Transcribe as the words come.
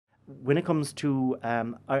when it comes to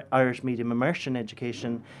Irish medium immersion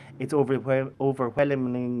education, it's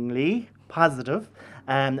overwhelmingly positive,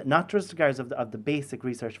 not just in regards of the basic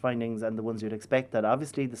research findings and the ones you'd expect. That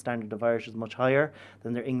obviously the standard of Irish is much higher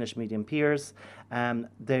than their English medium peers.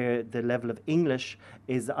 The level of English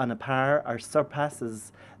is on a par or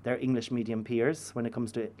surpasses their English medium peers when it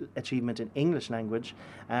comes to achievement in English language.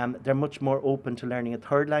 They're much more open to learning a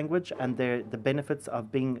third language, and the benefits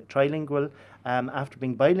of being trilingual after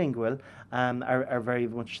being bilingual are very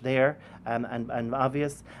much there and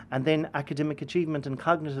obvious. And then academic achievement and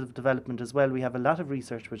cognitive development as well. We have a lot of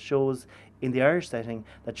research which shows in the Irish setting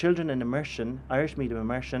that children in immersion, Irish medium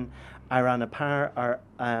immersion, are on a par or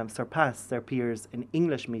surpass their peers in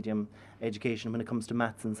English medium education when it comes to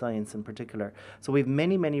maths and science in particular. So we have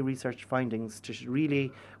many, many research findings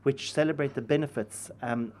which celebrate the benefits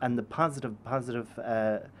and the positive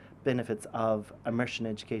benefits of immersion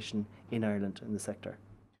education in Ireland in the sector.